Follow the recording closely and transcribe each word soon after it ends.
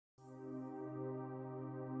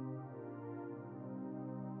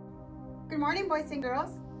Good morning, boys and girls.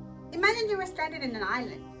 Imagine you were stranded in an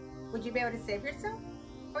island. Would you be able to save yourself?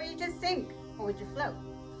 Or you just sink? Or would you float?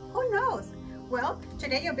 Who knows? Well,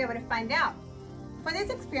 today you'll be able to find out. For this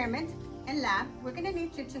experiment and lab, we're going to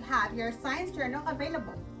need you to have your science journal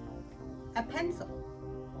available, a pencil,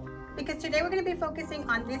 because today we're going to be focusing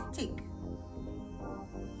on this tick.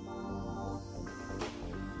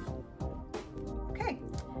 Okay,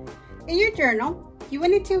 in your journal, you will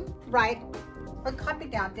need to write or copy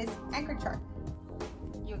down this anchor chart.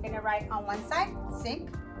 You're going to write on one side, sink,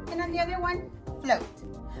 and on the other one, float.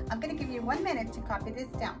 I'm going to give you 1 minute to copy this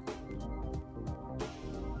down.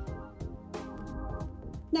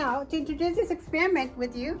 Now, to introduce this experiment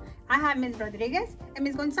with you, I have Ms. Rodriguez and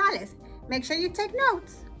Ms. Gonzalez. Make sure you take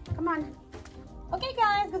notes. Come on. Okay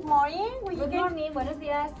guys, good morning. Good morning, buenos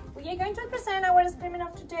días. We are going to present our experiment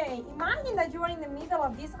of today. Imagine that you are in the middle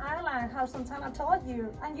of this island, how Santana told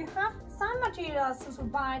you, and you have some materials to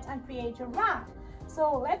survive and create your raft.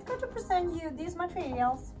 So let's go to present you these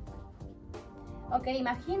materials. Ok,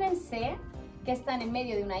 imagínense que están en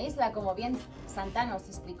medio de una isla, como bien Santana os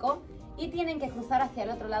explicó, y tienen que cruzar hacia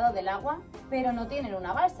el otro lado del agua, pero no tienen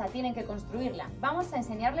una balsa, tienen que construirla. Vamos a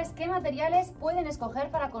enseñarles qué materiales pueden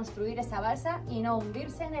escoger para construir esa balsa y no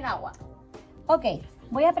hundirse en el agua. Ok,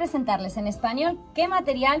 voy a presentarles en español qué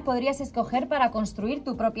material podrías escoger para construir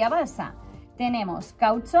tu propia balsa. Tenemos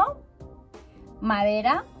caucho,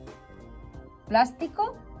 madera,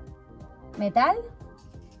 plástico, metal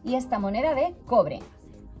y esta moneda de cobre.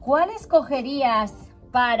 ¿Cuál escogerías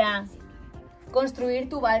para construir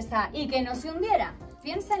tu balsa y que no se hundiera?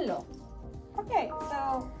 Piénsenlo. Okay,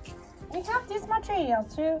 so we have this material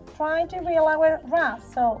to try to build our raft.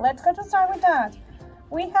 So let's go to start with that.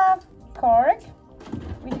 We have cork,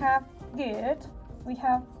 we have wood, we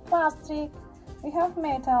have plastic, we have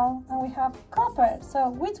metal, and we have copper. So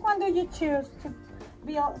which one do you choose to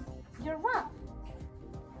build your raft?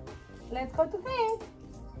 Let's go to think.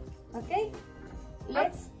 Okay,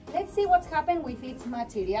 let's see what's happened with its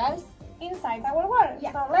materials inside our water.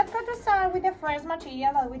 Yeah. So let's go to start with the first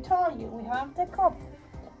material that we told you. We have the copper.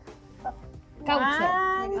 Caucho.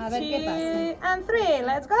 One, A ver qué pasa. 2, and 3.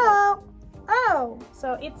 Let's go. Oh,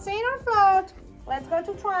 so it's sink or float. Let's go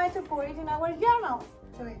to try to put it in our journal.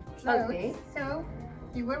 So it floats. Okay. So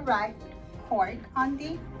you will write cork on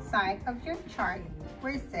the side of your chart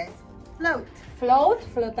where it says float. Float,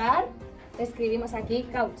 flotar. Escribimos aquí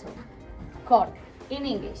caucho. Cork, in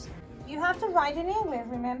English. You have to write in English,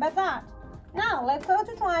 remember that. Now, let's go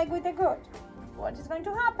to try with the good. What is going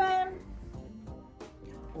to happen?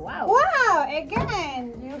 Wow. Wow,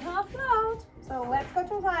 again, you have float. So let's go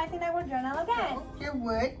to write in our journal again. So your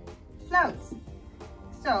wood floats.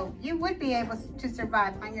 So you would be able to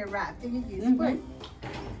survive on your raft if you use wood.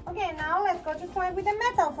 Okay, now let's go to try with the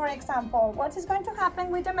metal, for example. What is going to happen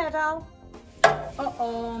with the metal?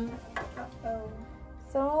 Uh-oh.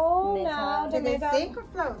 So Metal. now the Did it metal, sink or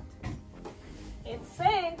float? it's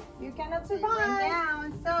sink. You cannot It went survive.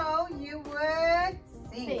 down, so you would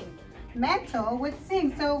sink. Sink. Metal would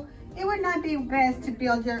sink, so it would not be best to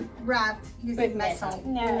build your raft using With metal.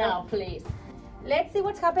 metal. No, please. Let's see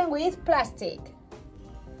what's happened with plastic.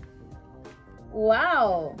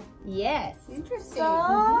 Wow. Yes. Interesting.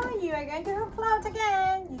 So you are going to float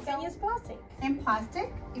again. You can use plastic. In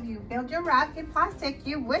plastic, if you build your raft in plastic,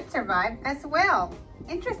 you would survive as well.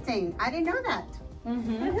 Interesting. I didn't know that.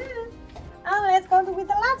 And let's go with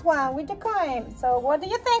the last one, with the coin. So what do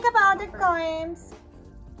you think about the coins?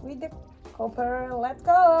 With the copper, let's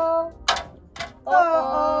go.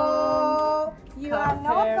 Uh-oh. You are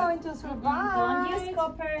not Copper. going to survive. Don't use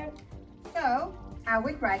copper. So I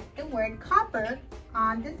would write the word copper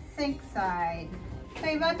on the sink side. So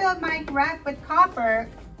if I build my raft with copper,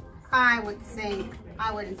 I would sink.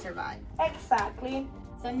 I wouldn't survive. Exactly.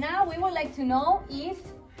 So now we would like to know if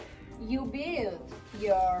you build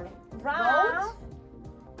your Raft,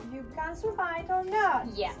 you can survive or not.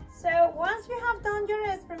 Yeah. So once you have done your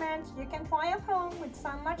experiment, you can try at home with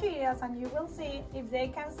some materials and you will see if they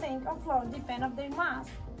can sink or float, depending on their mass.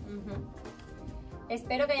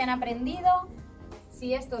 Espero que hayan aprendido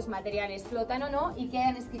si estos materiales flotan o no y que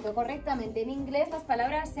hayan escrito correctamente en inglés las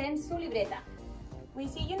palabras en su libreta. We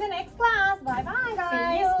see you in the next class. Bye bye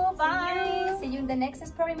guys. See you. Bye. See you in the next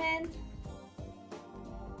experiment.